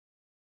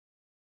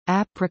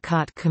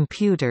Apricot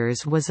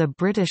Computers was a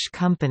British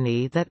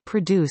company that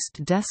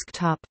produced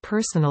desktop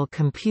personal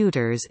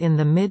computers in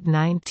the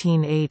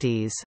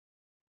mid-1980s.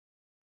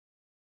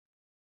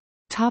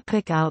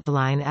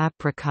 Outline.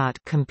 Apricot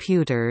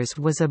Computers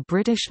was a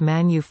British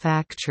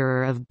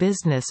manufacturer of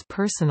business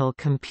personal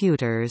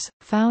computers,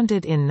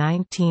 founded in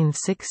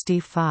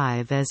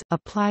 1965 as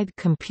Applied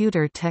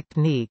Computer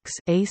Techniques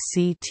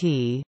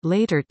 (ACT),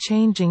 later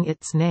changing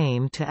its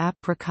name to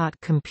Apricot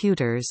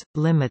Computers,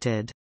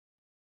 Limited.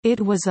 It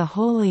was a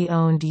wholly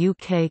owned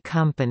UK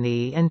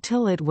company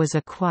until it was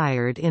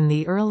acquired in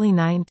the early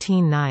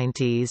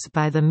 1990s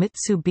by the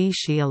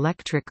Mitsubishi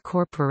Electric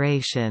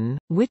Corporation,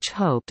 which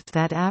hoped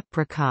that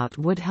Apricot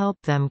would help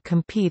them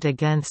compete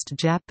against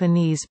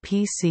Japanese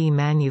PC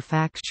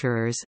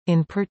manufacturers,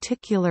 in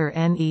particular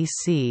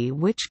NEC,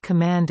 which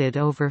commanded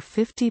over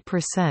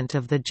 50%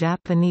 of the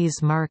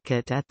Japanese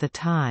market at the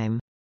time.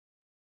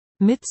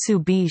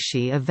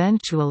 Mitsubishi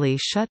eventually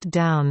shut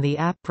down the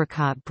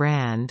Apricot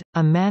brand.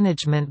 A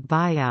management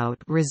buyout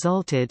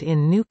resulted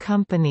in new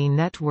company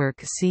Network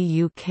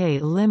C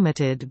UK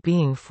Limited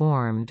being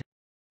formed.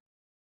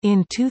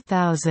 In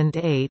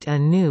 2008, a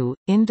new,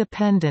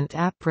 independent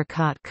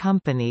Apricot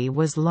company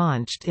was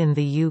launched in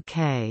the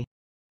UK.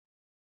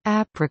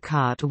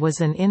 Apricot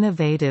was an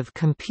innovative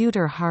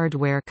computer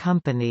hardware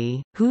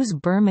company, whose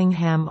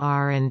Birmingham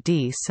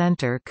R&D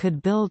centre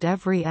could build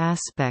every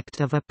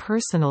aspect of a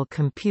personal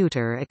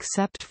computer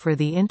except for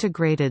the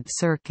integrated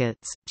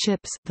circuits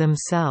chips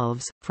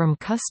themselves, from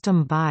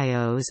custom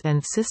BIOS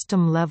and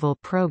system-level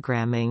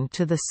programming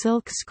to the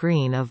silk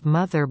screen of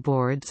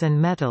motherboards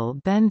and metal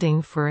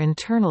bending for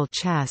internal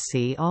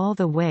chassis, all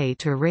the way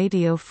to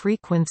radio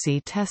frequency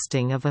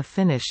testing of a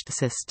finished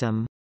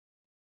system.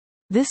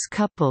 This,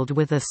 coupled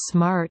with a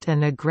smart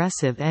and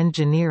aggressive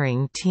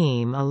engineering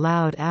team,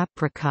 allowed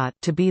Apricot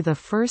to be the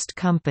first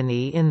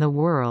company in the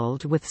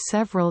world with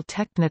several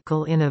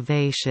technical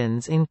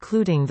innovations,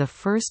 including the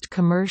first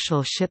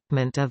commercial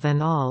shipment of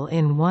an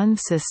all-in-one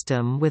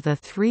system with a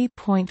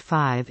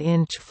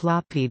 3.5-inch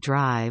floppy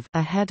drive,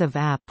 ahead of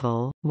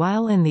Apple,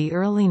 while in the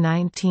early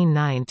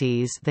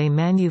 1990s they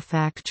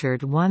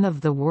manufactured one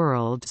of the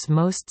world's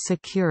most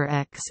secure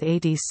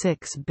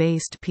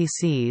x86-based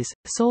PCs,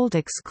 sold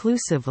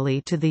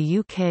exclusively to the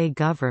UK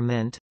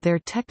government. Their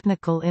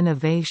technical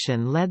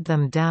innovation led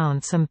them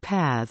down some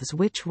paths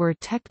which were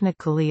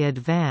technically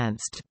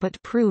advanced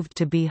but proved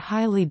to be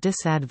highly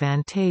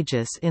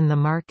disadvantageous in the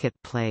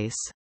marketplace.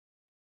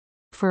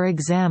 For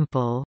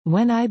example,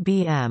 when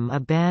IBM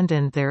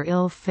abandoned their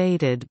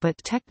ill-fated but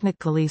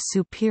technically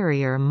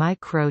superior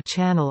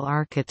micro-channel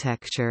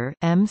architecture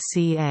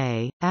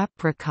 (MCA),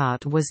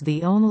 Apricot was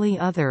the only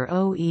other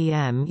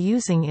OEM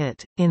using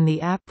it, in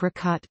the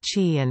Apricot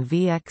Chi and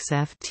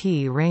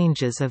VXFT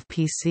ranges of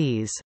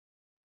PCs.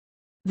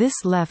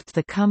 This left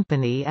the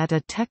company at a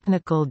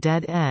technical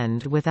dead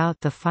end without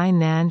the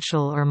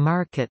financial or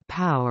market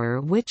power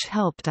which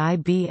helped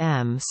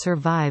IBM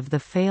survive the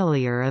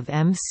failure of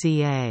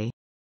MCA.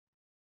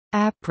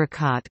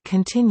 Apricot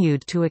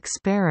continued to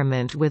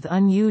experiment with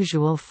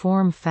unusual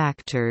form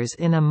factors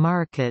in a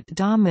market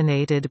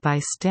dominated by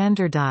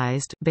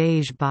standardized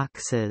beige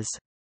boxes.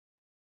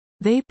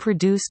 They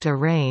produced a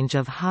range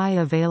of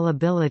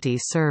high-availability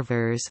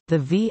servers, the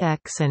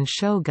VX and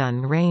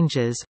Shogun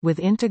ranges, with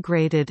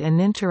integrated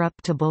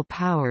uninterruptible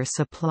power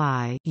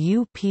supply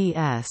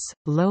 (UPS),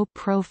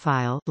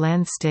 low-profile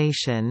LAN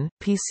station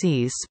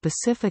PCs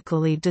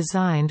specifically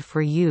designed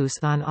for use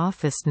on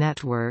office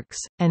networks,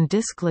 and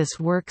diskless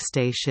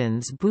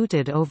workstations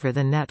booted over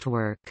the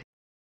network.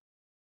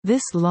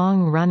 This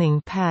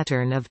long-running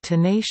pattern of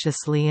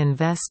tenaciously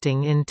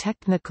investing in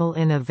technical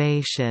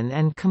innovation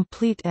and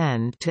complete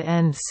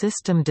end-to-end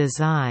system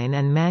design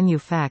and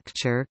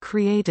manufacture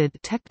created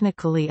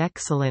technically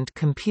excellent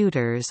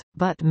computers,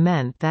 but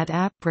meant that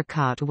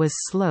Apricot was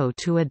slow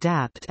to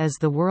adapt as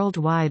the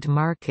worldwide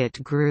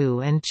market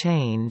grew and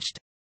changed.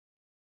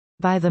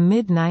 By the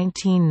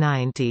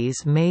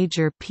mid-1990s,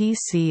 major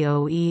PC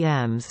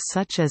OEMs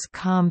such as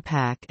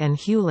Compaq and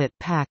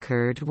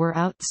Hewlett-Packard were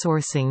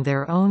outsourcing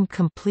their own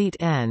complete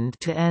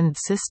end-to-end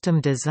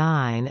system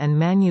design and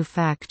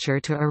manufacture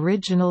to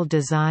original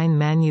design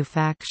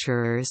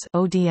manufacturers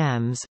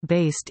 (ODMs)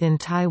 based in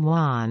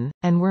Taiwan,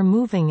 and were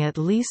moving at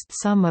least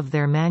some of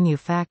their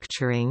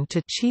manufacturing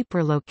to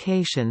cheaper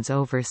locations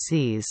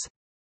overseas.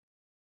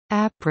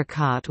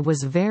 Apricot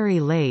was very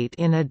late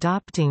in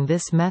adopting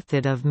this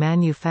method of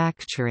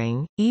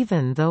manufacturing,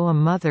 even though a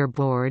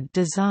motherboard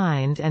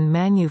designed and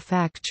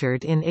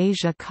manufactured in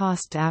Asia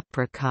cost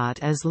Apricot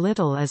as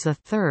little as a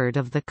third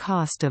of the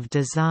cost of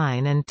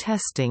design and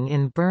testing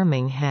in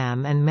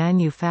Birmingham and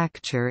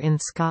manufacture in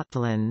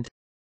Scotland.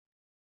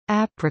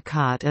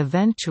 Apricot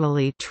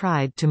eventually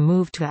tried to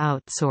move to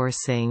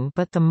outsourcing,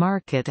 but the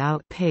market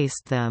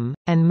outpaced them,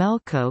 and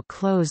Melco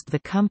closed the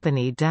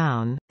company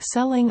down,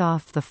 selling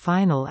off the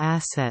final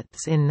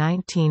assets in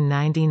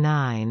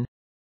 1999.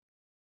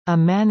 A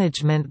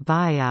management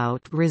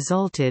buyout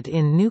resulted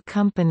in new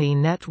company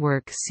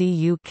Network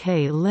C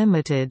UK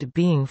Limited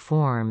being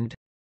formed.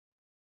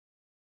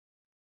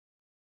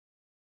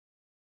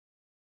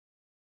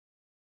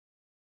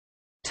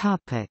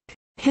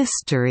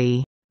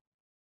 History.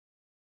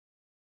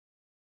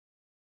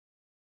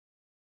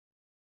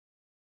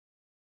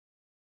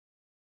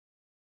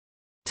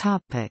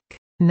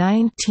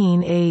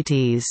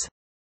 1980s.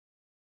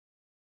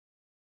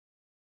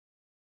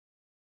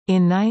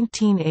 In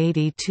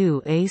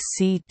 1982,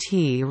 ACT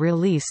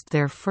released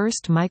their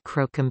first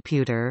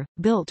microcomputer,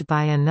 built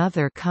by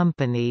another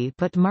company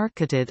but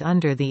marketed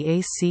under the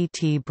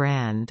ACT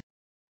brand.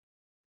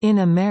 In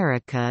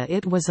America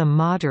it was a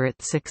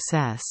moderate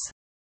success.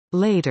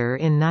 Later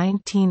in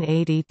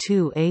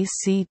 1982,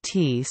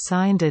 ACT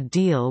signed a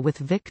deal with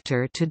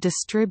Victor to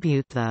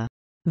distribute the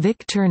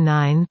Victor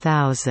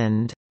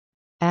 9000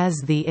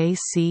 as the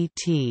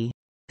ACT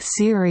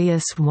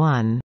Sirius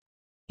 1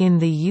 in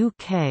the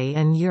UK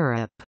and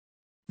Europe.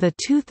 The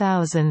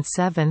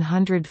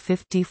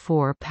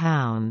 2,754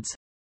 pounds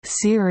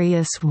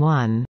Sirius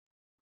 1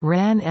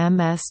 ran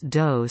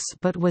MS-DOS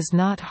but was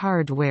not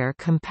hardware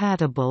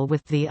compatible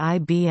with the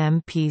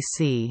IBM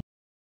PC.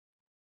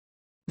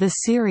 The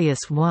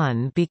Sirius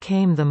 1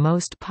 became the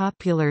most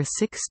popular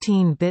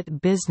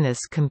 16-bit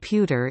business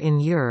computer in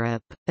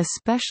Europe,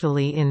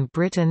 especially in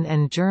Britain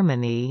and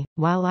Germany,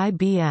 while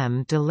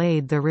IBM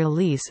delayed the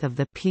release of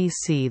the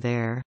PC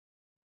there.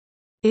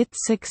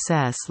 Its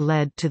success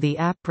led to the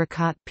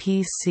Apricot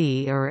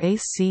PC or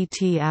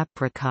ACT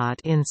Apricot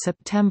in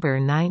September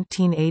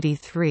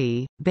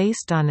 1983,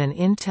 based on an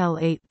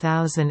Intel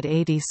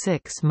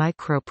 8086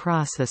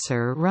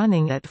 microprocessor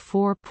running at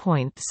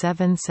 4.77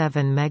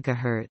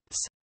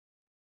 MHz.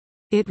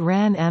 It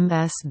ran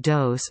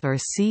MS-DOS or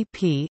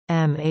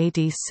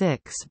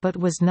CP/M86 but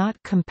was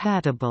not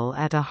compatible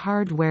at a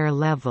hardware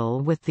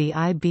level with the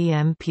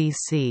IBM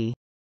PC.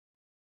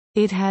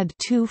 It had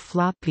 2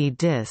 floppy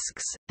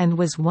disks, and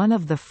was one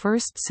of the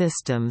first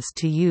systems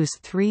to use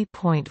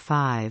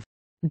 3.5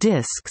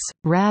 disks,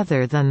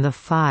 rather than the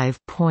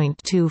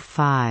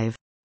 5.25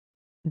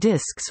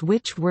 disks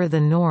which were the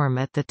norm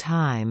at the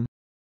time.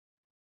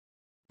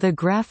 The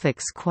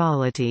graphics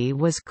quality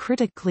was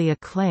critically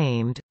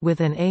acclaimed, with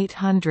an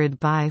 800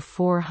 by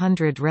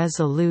 400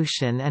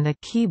 resolution and a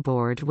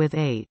keyboard with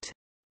 8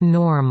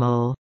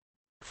 normal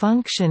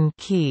function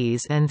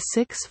keys and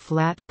 6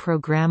 flat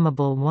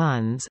programmable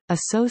ones,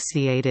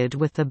 associated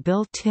with a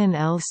built-in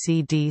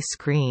LCD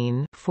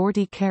screen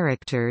 40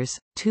 characters,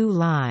 2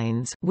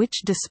 lines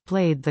which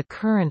displayed the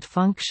current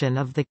function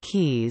of the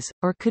keys,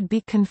 or could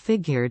be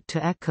configured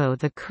to echo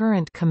the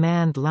current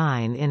command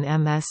line in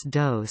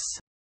MS-DOS.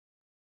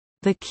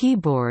 The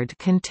keyboard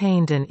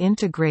contained an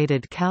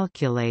integrated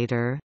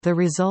calculator. The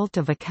result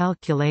of a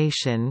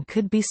calculation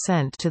could be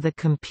sent to the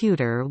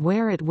computer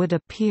where it would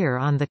appear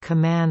on the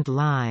command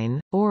line,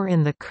 or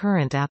in the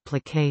current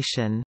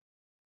application.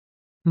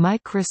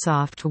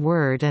 Microsoft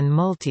Word and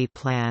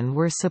Multiplan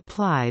were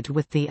supplied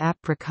with the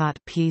Apricot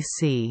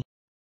PC.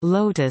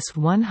 Lotus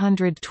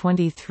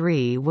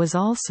 123 was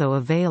also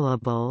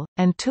available,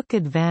 and took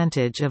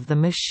advantage of the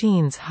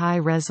machine's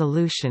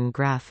high-resolution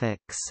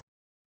graphics.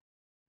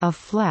 A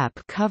flap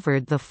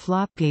covered the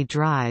floppy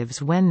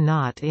drives when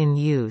not in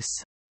use.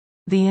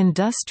 The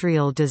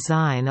industrial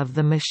design of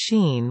the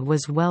machine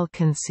was well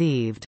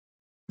conceived.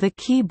 The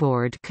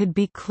keyboard could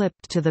be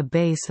clipped to the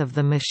base of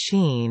the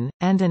machine,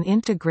 and an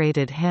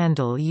integrated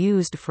handle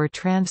used for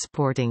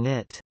transporting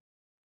it.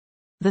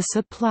 The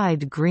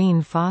supplied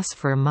green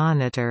phosphor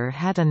monitor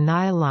had a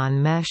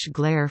nylon mesh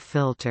glare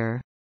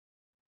filter.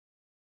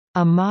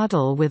 A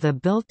model with a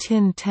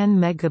built-in 10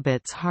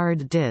 megabits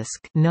hard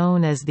disk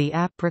known as the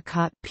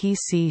Apricot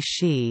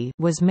PC-SHE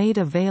was made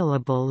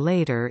available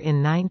later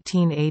in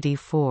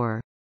 1984.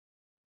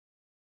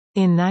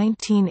 In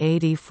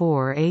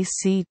 1984,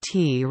 ACT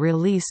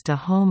released a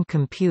home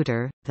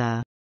computer,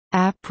 the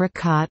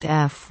Apricot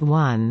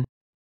F1.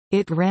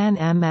 It ran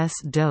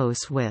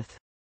MS-DOS with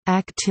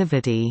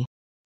Activity,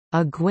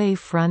 a GUI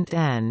front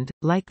end.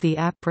 Like the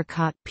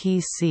Apricot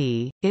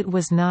PC, it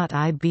was not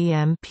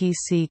IBM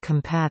PC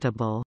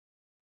compatible.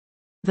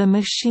 The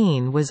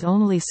machine was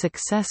only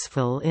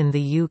successful in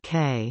the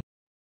UK.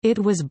 It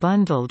was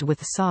bundled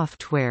with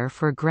software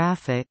for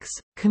graphics,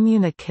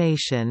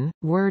 communication,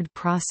 word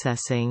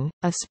processing,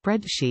 a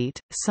spreadsheet,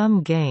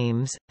 some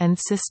games, and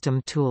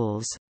system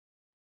tools.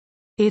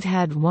 It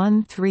had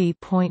one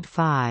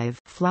 3.5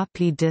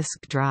 floppy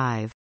disk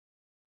drive.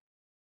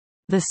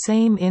 The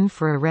same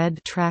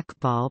infrared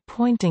trackball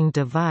pointing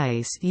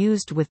device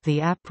used with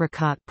the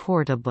Apricot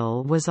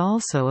Portable was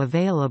also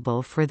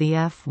available for the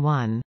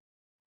F1.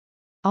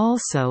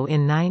 Also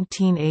in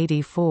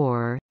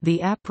 1984,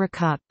 the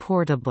Apricot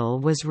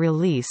Portable was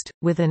released,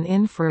 with an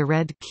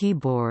infrared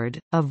keyboard,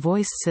 a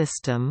voice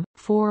system,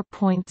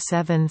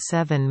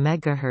 4.77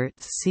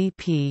 MHz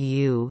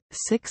CPU,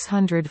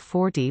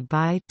 640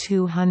 by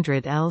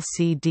 200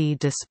 LCD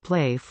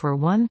display for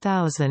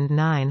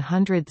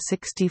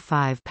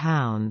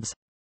 £1,965.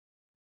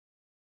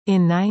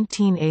 In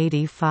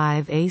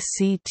 1985,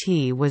 ACT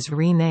was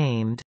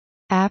renamed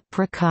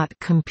Apricot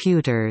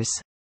Computers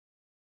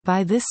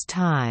By this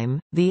time,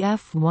 the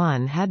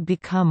F1 had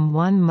become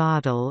one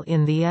model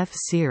in the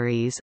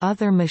F-series.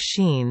 Other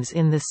machines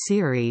in the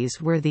series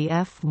were the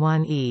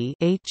F1E,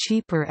 a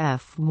cheaper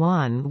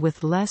F1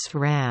 with less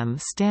RAM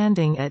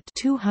standing at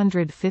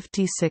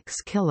 256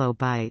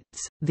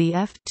 kilobytes, the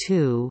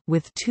F2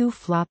 with 2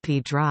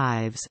 floppy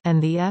drives,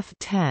 and the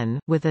F10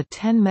 with a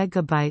 10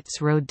 megabytes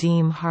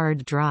RODIMM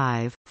hard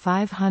drive,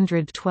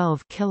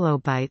 512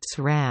 kilobytes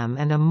RAM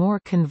and a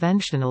more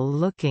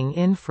conventional-looking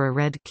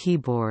infrared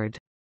keyboard.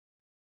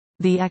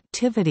 The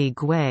Activity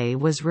GUI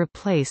was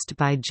replaced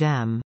by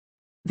GEM.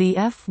 The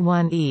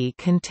F1E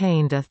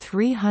contained a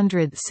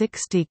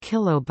 360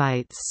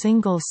 kilobyte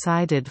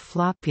single-sided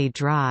floppy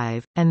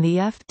drive, and the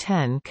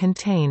F10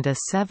 contained a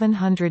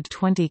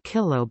 720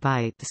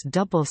 kilobytes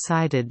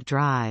double-sided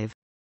drive.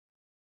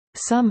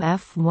 Some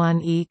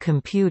F1E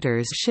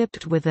computers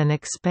shipped with an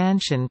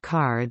expansion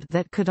card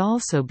that could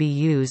also be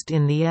used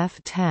in the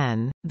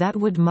F10, that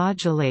would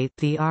modulate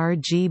the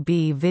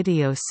RGB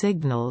video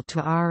signal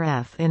to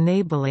RF,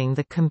 enabling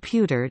the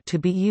computer to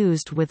be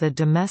used with a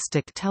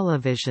domestic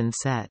television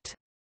set.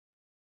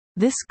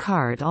 This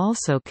card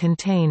also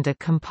contained a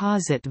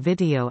composite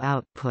video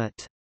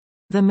output.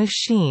 The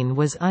machine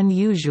was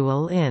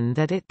unusual in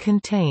that it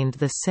contained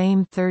the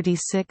same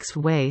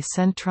 36-way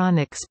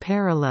Centronics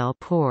parallel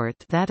port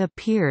that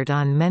appeared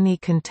on many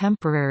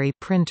contemporary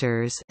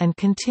printers and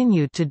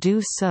continued to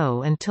do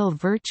so until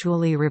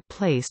virtually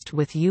replaced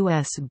with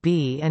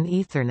USB and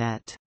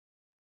Ethernet.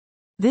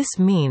 This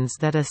means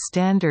that a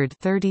standard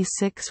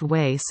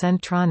 36-way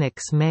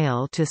Centronics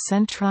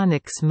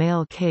male-to-Centronics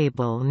male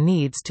cable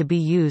needs to be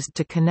used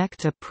to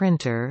connect a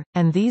printer,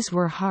 and these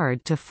were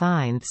hard to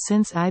find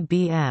since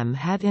IBM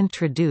had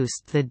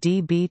introduced the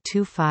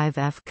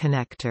DB25F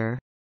connector.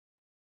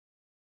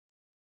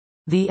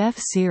 The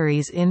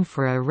F-series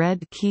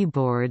infrared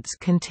keyboards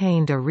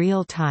contained a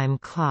real-time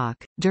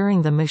clock.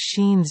 During the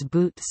machine's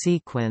boot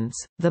sequence,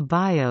 the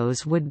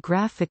BIOS would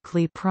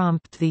graphically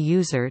prompt the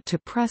user to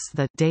press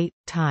the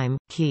date/time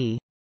key.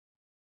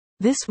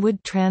 This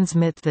would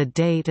transmit the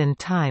date and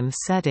time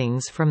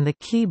settings from the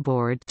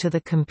keyboard to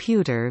the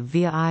computer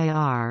via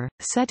IR,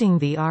 setting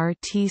the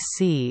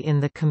RTC in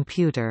the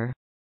computer.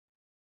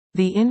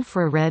 The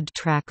infrared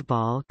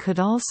trackball could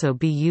also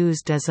be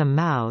used as a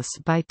mouse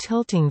by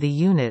tilting the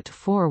unit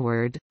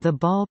forward. The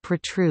ball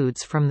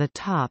protrudes from the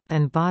top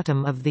and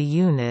bottom of the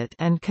unit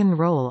and can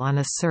roll on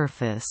a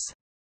surface.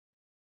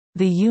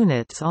 The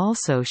units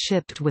also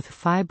shipped with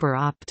fiber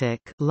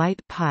optic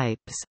light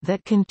pipes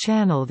that can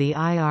channel the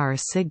IR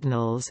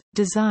signals,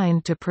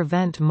 designed to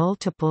prevent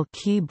multiple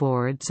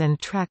keyboards and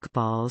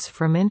trackballs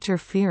from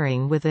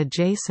interfering with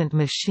adjacent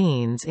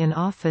machines in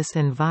office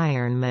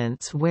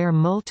environments where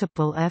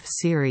multiple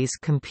F-series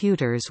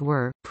computers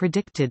were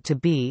predicted to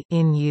be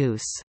in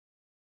use.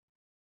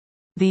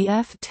 The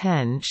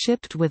F10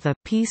 shipped with a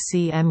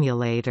PC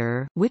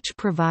emulator, which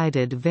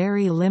provided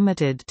very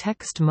limited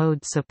text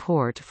mode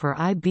support for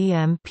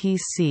IBM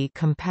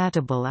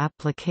PC-compatible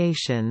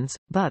applications,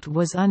 but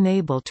was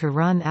unable to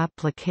run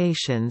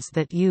applications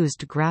that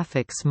used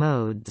graphics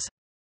modes.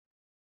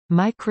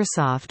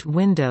 Microsoft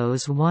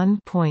Windows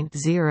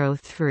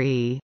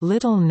 1.03,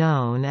 little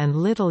known and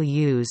little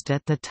used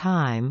at the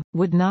time,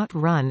 would not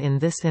run in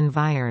this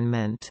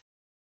environment.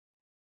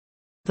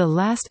 The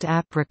last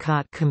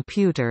Apricot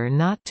computer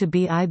not to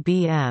be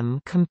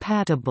IBM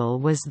compatible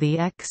was the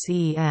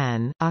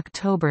XEN,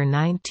 October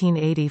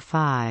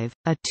 1985,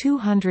 a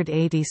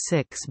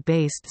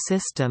 286-based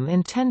system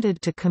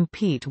intended to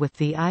compete with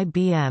the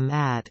IBM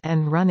AT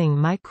and running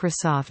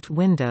Microsoft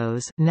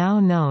Windows, now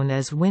known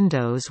as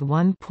Windows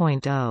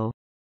 1.0.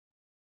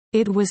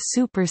 It was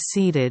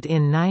superseded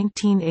in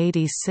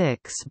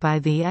 1986 by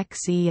the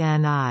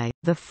XEN-I,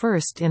 the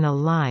first in a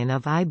line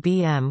of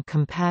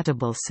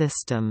IBM-compatible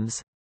systems.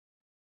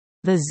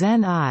 The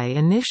Xen-I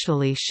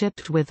initially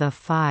shipped with a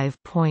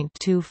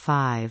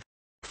 5.25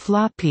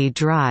 floppy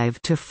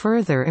drive to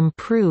further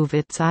improve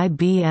its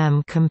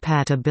IBM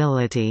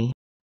compatibility.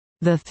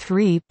 The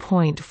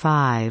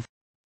 3.5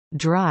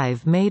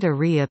 drive made a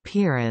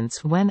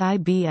reappearance when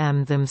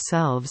IBM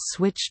themselves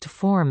switched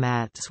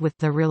formats with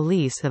the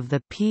release of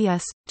the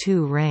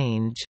PS2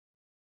 range.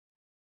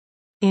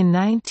 In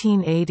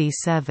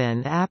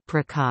 1987,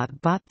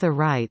 Apricot bought the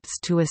rights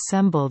to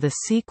assemble the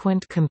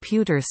Sequent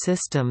Computer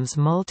Systems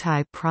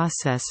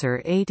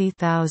multiprocessor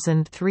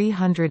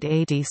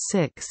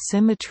 80386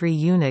 Symmetry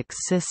Unix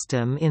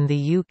system in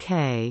the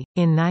UK.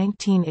 In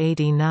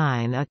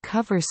 1989, a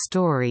cover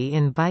story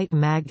in Byte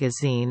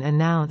magazine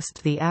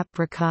announced the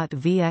Apricot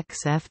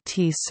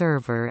VXFT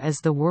server as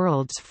the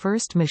world's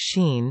first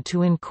machine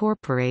to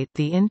incorporate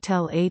the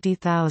Intel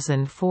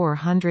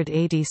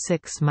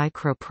 80486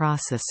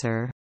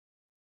 microprocessor.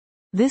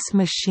 This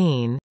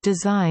machine,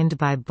 designed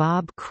by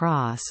Bob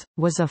Cross,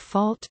 was a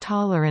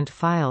fault-tolerant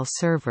file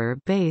server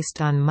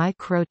based on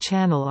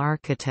microchannel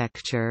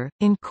architecture,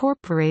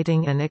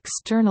 incorporating an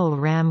external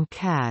RAM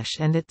cache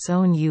and its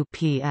own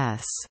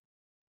UPS.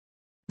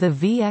 The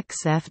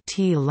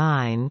VXFT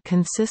line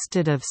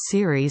consisted of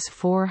Series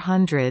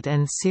 400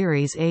 and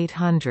Series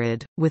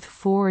 800, with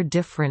 4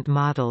 different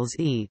models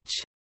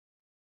each.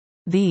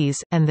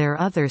 These, and their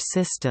other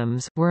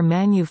systems, were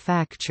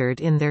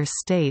manufactured in their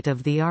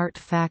state-of-the-art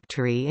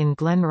factory in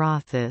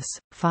Glenrothes,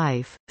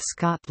 Fife,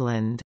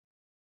 Scotland.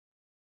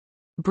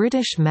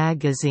 British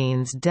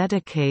magazines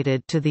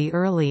dedicated to the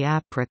early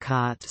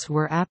apricots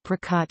were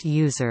Apricot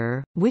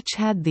User, which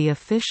had the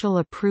official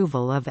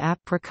approval of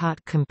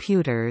Apricot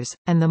Computers,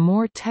 and the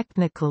more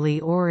technically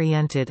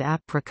oriented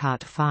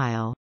Apricot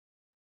File.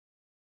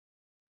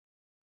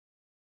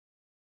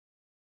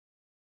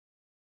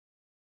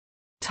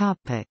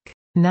 Topic: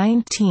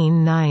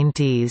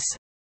 1990s.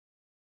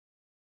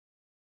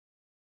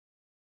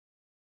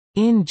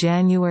 In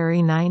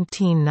January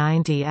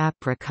 1990,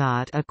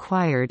 Apricot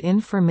acquired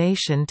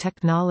Information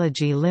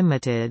Technology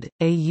Limited,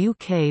 a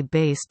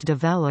UK-based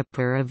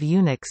developer of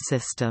Unix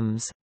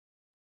systems.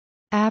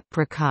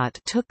 Apricot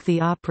took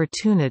the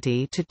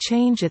opportunity to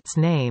change its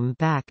name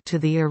back to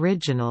the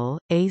original,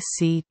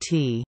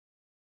 ACT.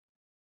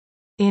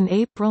 In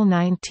April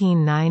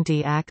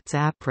 1990, Act's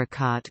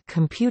Apricot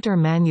computer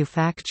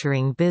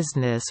manufacturing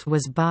business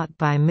was bought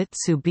by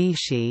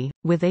Mitsubishi,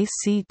 with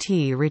ACT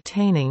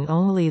retaining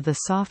only the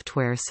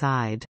software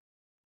side.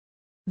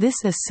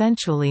 This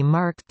essentially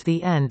marked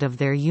the end of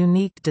their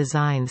unique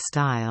design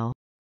style.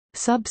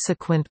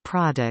 Subsequent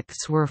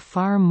products were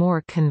far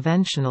more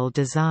conventional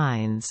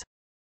designs.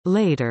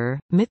 Later,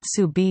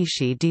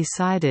 Mitsubishi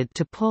decided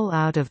to pull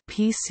out of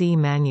PC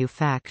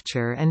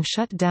manufacture and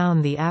shut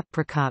down the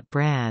Apricot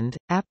brand.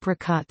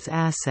 Apricot's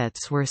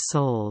assets were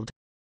sold.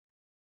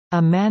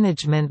 A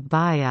management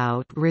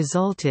buyout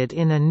resulted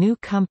in a new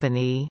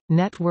company,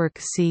 Network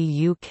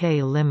C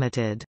UK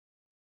Limited.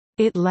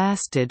 It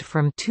lasted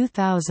from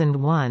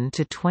 2001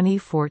 to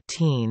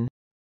 2014.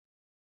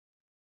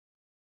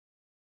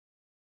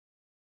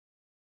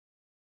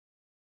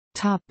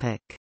 Topic: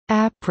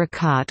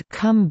 Apricot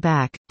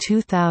comeback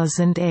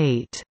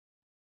 2008.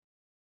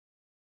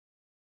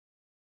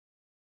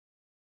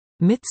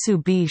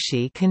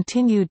 Mitsubishi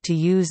continued to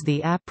use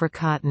the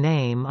Apricot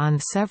name on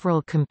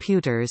several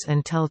computers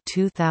until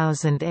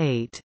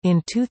 2008.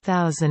 In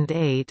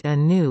 2008, a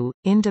new,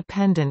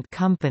 independent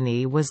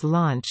company was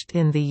launched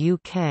in the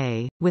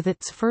UK, with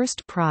its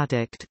first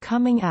product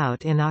coming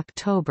out in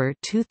October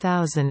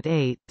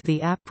 2008,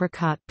 the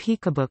Apricot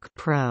PicoBook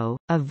Pro,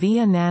 a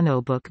VIA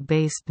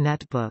Nanobook-based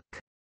netbook.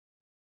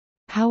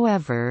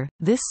 However,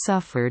 this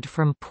suffered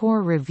from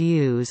poor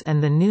reviews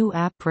and the new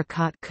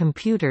Apricot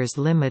Computers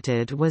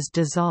Limited was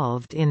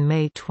dissolved in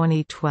May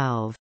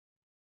 2012.